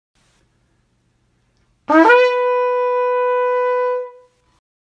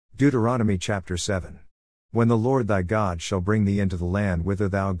Deuteronomy chapter 7. When the Lord thy God shall bring thee into the land whither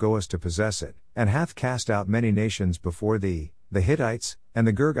thou goest to possess it, and hath cast out many nations before thee, the Hittites, and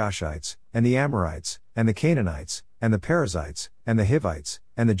the Girgashites, and the Amorites, and the Canaanites, and the Perizzites, and the Hivites,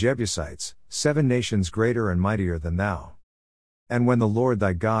 and the Jebusites, 7 nations greater and mightier than thou. And when the Lord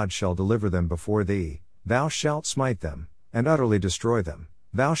thy God shall deliver them before thee, thou shalt smite them, and utterly destroy them,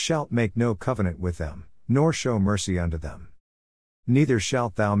 thou shalt make no covenant with them, nor show mercy unto them. Neither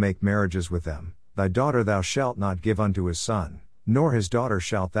shalt thou make marriages with them, thy daughter thou shalt not give unto his son, nor his daughter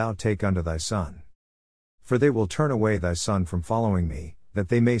shalt thou take unto thy son. For they will turn away thy son from following me, that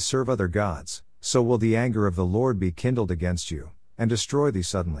they may serve other gods, so will the anger of the Lord be kindled against you, and destroy thee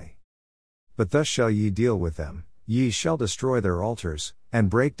suddenly. But thus shall ye deal with them, ye shall destroy their altars,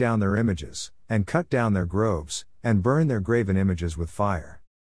 and break down their images, and cut down their groves, and burn their graven images with fire.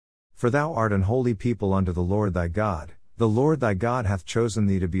 For thou art an holy people unto the Lord thy God. The Lord thy God hath chosen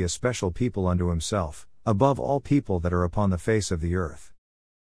thee to be a special people unto himself, above all people that are upon the face of the earth.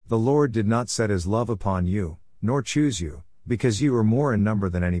 The Lord did not set his love upon you, nor choose you, because ye were more in number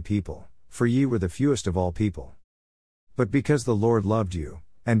than any people, for ye were the fewest of all people. But because the Lord loved you,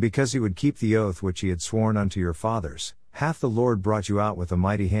 and because he would keep the oath which he had sworn unto your fathers, hath the Lord brought you out with a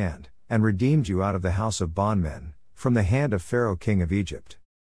mighty hand, and redeemed you out of the house of bondmen, from the hand of Pharaoh king of Egypt.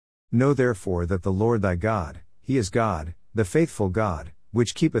 Know therefore that the Lord thy God, he is God, the faithful God,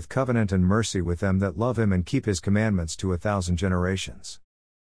 which keepeth covenant and mercy with them that love him and keep his commandments to 1,000 generations.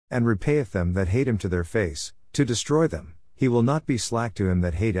 And repayeth them that hate him to their face, to destroy them. He will not be slack to him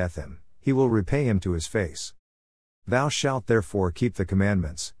that hateth him, he will repay him to his face. Thou shalt therefore keep the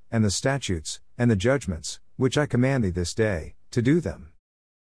commandments, and the statutes, and the judgments, which I command thee this day, to do them.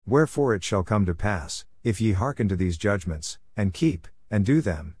 Wherefore it shall come to pass, if ye hearken to these judgments, and keep, and do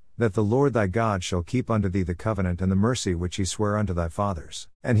them, that the Lord thy God shall keep unto thee the covenant and the mercy which he sware unto thy fathers,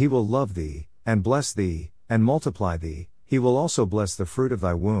 and he will love thee, and bless thee, and multiply thee. He will also bless the fruit of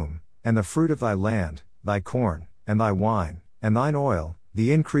thy womb, and the fruit of thy land, thy corn, and thy wine, and thine oil,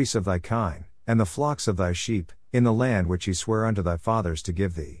 the increase of thy kine, and the flocks of thy sheep, in the land which he sware unto thy fathers to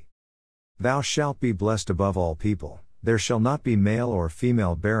give thee. Thou shalt be blessed above all people, there shall not be male or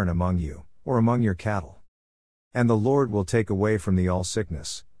female barren among you, or among your cattle. And the Lord will take away from thee all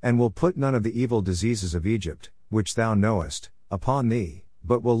sickness, and will put none of the evil diseases of Egypt, which thou knowest, upon thee,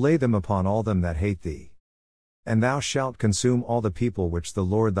 but will lay them upon all them that hate thee. And thou shalt consume all the people which the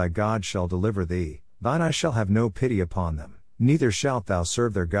Lord thy God shall deliver thee, thine eye shall have no pity upon them, neither shalt thou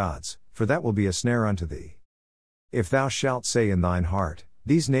serve their gods, for that will be a snare unto thee. If thou shalt say in thine heart,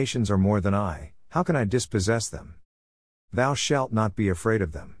 these nations are more than I, how can I dispossess them? Thou shalt not be afraid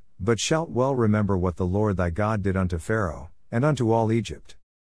of them, but shalt well remember what the Lord thy God did unto Pharaoh, and unto all Egypt.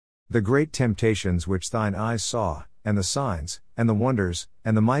 The great temptations which thine eyes saw, and the signs, and the wonders,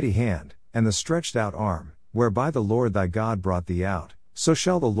 and the mighty hand, and the stretched out arm, whereby the Lord thy God brought thee out, so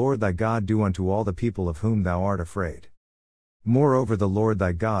shall the Lord thy God do unto all the people of whom thou art afraid. Moreover the Lord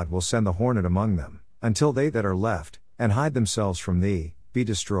thy God will send the hornet among them, until they that are left, and hide themselves from thee, be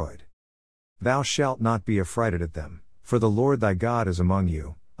destroyed. Thou shalt not be affrighted at them, for the Lord thy God is among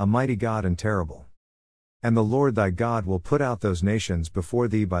you, a mighty God and terrible. And the Lord thy God will put out those nations before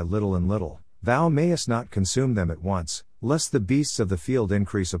thee by little and little, thou mayest not consume them at once, lest the beasts of the field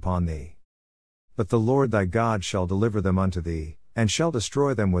increase upon thee. But the Lord thy God shall deliver them unto thee, and shall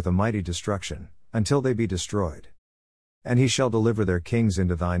destroy them with a mighty destruction, until they be destroyed. And he shall deliver their kings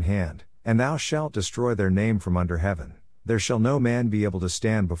into thine hand, and thou shalt destroy their name from under heaven. There shall no man be able to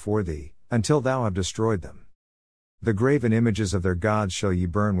stand before thee, until thou have destroyed them. The graven images of their gods shall ye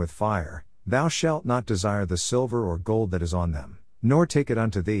burn with fire. Thou shalt not desire the silver or gold that is on them, nor take it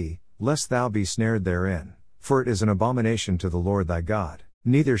unto thee, lest thou be snared therein, for it is an abomination to the Lord thy God.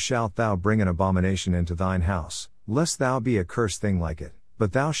 Neither shalt thou bring an abomination into thine house, lest thou be a cursed thing like it,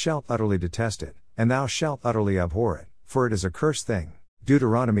 but thou shalt utterly detest it, and thou shalt utterly abhor it, for it is a cursed thing.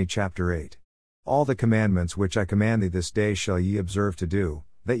 Deuteronomy chapter 8. All the commandments which I command thee this day shall ye observe to do,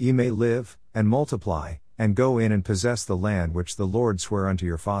 that ye may live, and multiply, and go in and possess the land which the Lord sware unto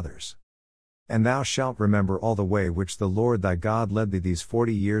your fathers. And thou shalt remember all the way which the Lord thy God led thee these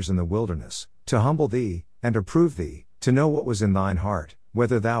 40 years in the wilderness, to humble thee, and to prove thee, to know what was in thine heart,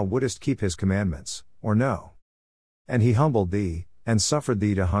 whether thou wouldest keep his commandments, or no. And he humbled thee, and suffered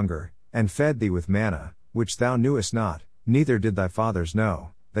thee to hunger, and fed thee with manna, which thou knewest not, neither did thy fathers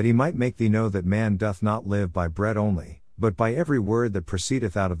know, that he might make thee know that man doth not live by bread only, but by every word that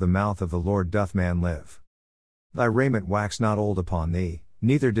proceedeth out of the mouth of the Lord doth man live. Thy raiment waxed not old upon thee,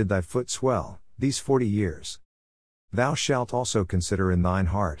 neither did thy foot swell, these 40 years. Thou shalt also consider in thine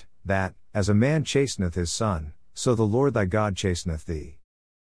heart, that, as a man chasteneth his son, so the Lord thy God chasteneth thee.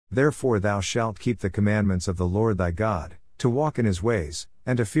 Therefore thou shalt keep the commandments of the Lord thy God, to walk in his ways,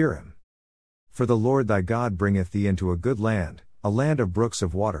 and to fear him. For the Lord thy God bringeth thee into a good land, a land of brooks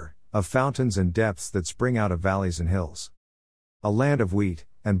of water, of fountains and depths that spring out of valleys and hills. A land of wheat,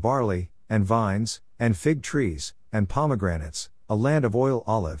 and barley, and vines, and fig trees, and pomegranates, a land of oil,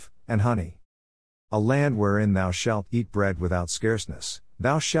 olive, and honey. A land wherein thou shalt eat bread without scarceness,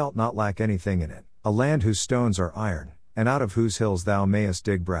 thou shalt not lack anything in it, a land whose stones are iron, and out of whose hills thou mayest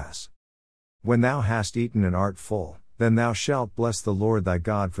dig brass. When thou hast eaten and art full, then thou shalt bless the Lord thy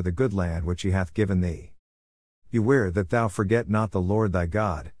God for the good land which he hath given thee. Beware that thou forget not the Lord thy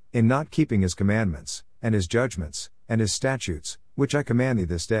God, in not keeping his commandments, and his judgments, and his statutes, which I command thee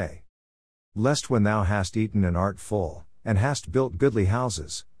this day. Lest when thou hast eaten and art full, and hast built goodly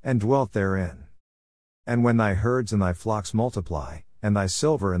houses, and dwelt therein. And when thy herds and thy flocks multiply, and thy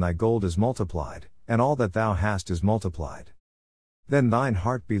silver and thy gold is multiplied, and all that thou hast is multiplied. Then thine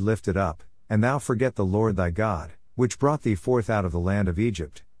heart be lifted up, and thou forget the Lord thy God, which brought thee forth out of the land of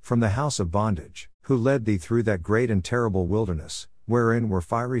Egypt, from the house of bondage, who led thee through that great and terrible wilderness, wherein were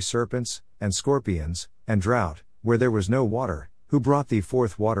fiery serpents, and scorpions, and drought, where there was no water, who brought thee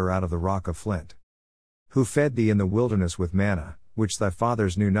forth water out of the rock of flint. Who fed thee in the wilderness with manna, which thy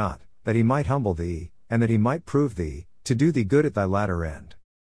fathers knew not, that he might humble thee, and that he might prove thee, to do thee good at thy latter end.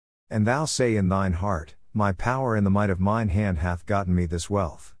 And thou say in thine heart, My power and the might of mine hand hath gotten me this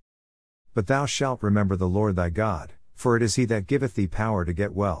wealth. But thou shalt remember the Lord thy God, for it is he that giveth thee power to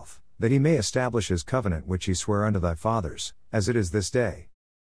get wealth, that he may establish his covenant which he sware unto thy fathers, as it is this day.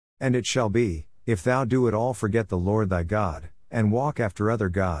 And it shall be, if thou do at all forget the Lord thy God, and walk after other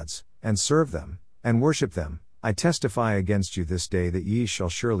gods, and serve them, and worship them, I testify against you this day that ye shall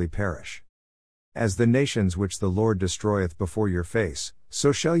surely perish. As the nations which the Lord destroyeth before your face,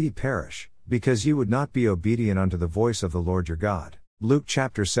 so shall ye perish, because ye would not be obedient unto the voice of the Lord your God. Luke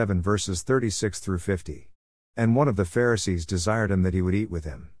chapter 7 verses 36 through 50. And one of the Pharisees desired him that he would eat with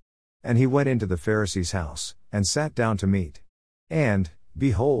him. And he went into the Pharisee's house, and sat down to meat. And,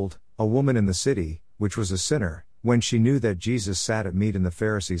 behold, a woman in the city, which was a sinner, when she knew that Jesus sat at meat in the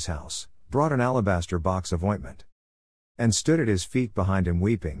Pharisee's house, brought an alabaster box of ointment. And stood at his feet behind him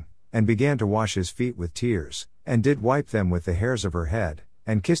weeping, and began to wash his feet with tears, and did wipe them with the hairs of her head,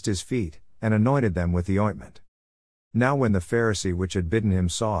 and kissed his feet, and anointed them with the ointment. Now when the Pharisee which had bidden him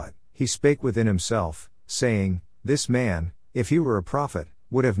saw it, he spake within himself, saying, This man, if he were a prophet,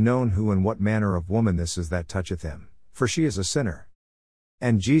 would have known who and what manner of woman this is that toucheth him, for she is a sinner.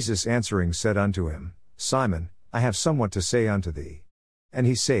 And Jesus answering said unto him, Simon, I have somewhat to say unto thee. And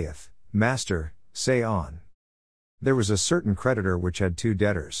he saith, Master, say on. There was a certain creditor which had 2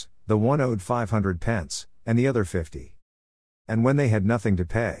 debtors, the one owed 500 pence, and the other 50. And when they had nothing to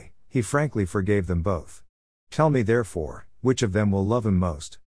pay, he frankly forgave them both. Tell me therefore, which of them will love him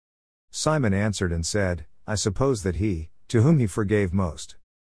most? Simon answered and said, I suppose that he, to whom he forgave most.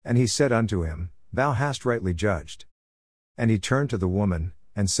 And he said unto him, Thou hast rightly judged. And he turned to the woman,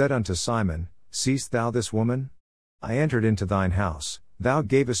 and said unto Simon, Seest thou this woman? I entered into thine house, thou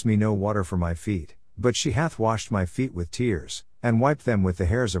gavest me no water for my feet, but she hath washed my feet with tears, and wiped them with the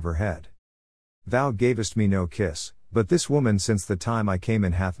hairs of her head. Thou gavest me no kiss, but this woman since the time I came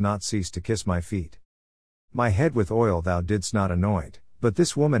in hath not ceased to kiss my feet. My head with oil thou didst not anoint, but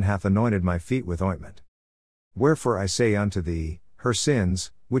this woman hath anointed my feet with ointment. Wherefore I say unto thee, her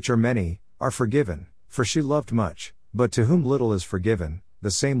sins, which are many, are forgiven, for she loved much, but to whom little is forgiven,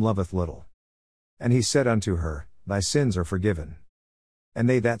 the same loveth little. And he said unto her, Thy sins are forgiven. And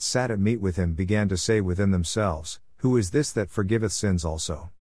they that sat at meat with him began to say within themselves, Who is this that forgiveth sins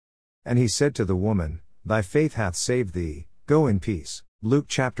also? And he said to the woman, Thy faith hath saved thee, go in peace. Luke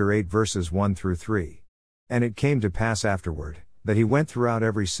chapter 8 verses 1 through 3. And it came to pass afterward, that he went throughout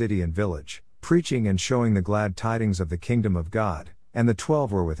every city and village, preaching and showing the glad tidings of the kingdom of God, and the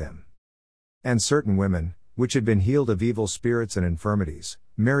 12 were with him. And certain women, which had been healed of evil spirits and infirmities,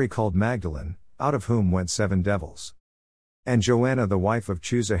 Mary called Magdalene, out of whom went 7 devils. And Joanna the wife of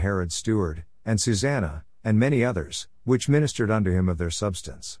Chusa Herod's steward, and Susanna, and many others, which ministered unto him of their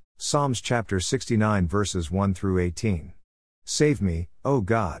substance. Psalms chapter 69 verses 1 through 18. Save me, O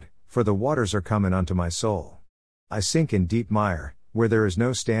God, for the waters are come in unto my soul. I sink in deep mire, where there is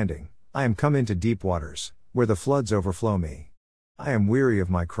no standing. I am come into deep waters, where the floods overflow me. I am weary of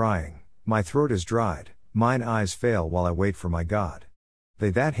my crying, my throat is dried, mine eyes fail while I wait for my God. They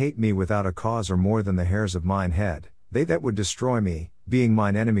that hate me without a cause are more than the hairs of mine head, they that would destroy me, being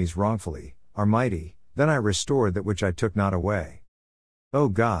mine enemies wrongfully, are mighty, then I restored that which I took not away. O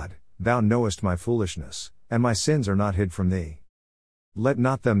God, thou knowest my foolishness, and my sins are not hid from thee. Let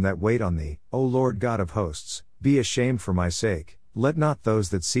not them that wait on thee, O Lord God of hosts, be ashamed for my sake, let not those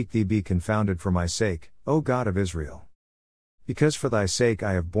that seek thee be confounded for my sake, O God of Israel. Because for thy sake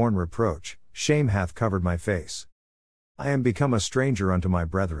I have borne reproach, shame hath covered my face. I am become a stranger unto my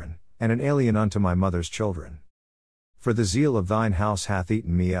brethren, and an alien unto my mother's children. For the zeal of thine house hath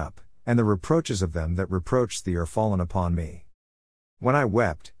eaten me up, and the reproaches of them that reproached thee are fallen upon me. When I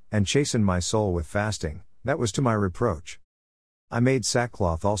wept, and chastened my soul with fasting, that was to my reproach. I made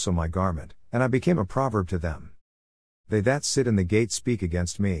sackcloth also my garment, and I became a proverb to them. They that sit in the gate speak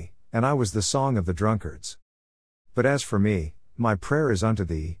against me, and I was the song of the drunkards. But as for me, my prayer is unto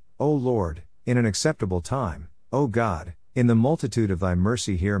thee, O Lord, in an acceptable time, O God, in the multitude of thy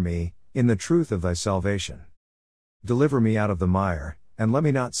mercy hear me, in the truth of thy salvation. Deliver me out of the mire, and let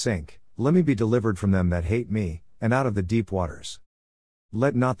me not sink, let me be delivered from them that hate me, and out of the deep waters.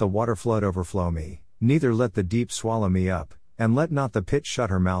 Let not the waterflood overflow me, neither let the deep swallow me up, and let not the pit shut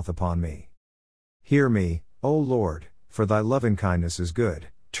her mouth upon me. Hear me, O Lord, for thy lovingkindness is good,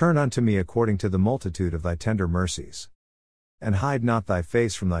 turn unto me according to the multitude of thy tender mercies. And hide not thy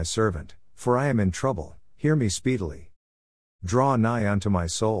face from thy servant, for I am in trouble, hear me speedily. Draw nigh unto my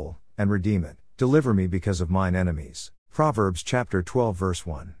soul, and redeem it, deliver me because of mine enemies. Proverbs chapter 12 verse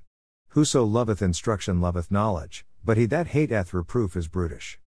 1. Whoso loveth instruction loveth knowledge, but he that hateth reproof is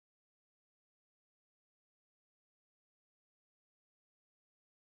brutish.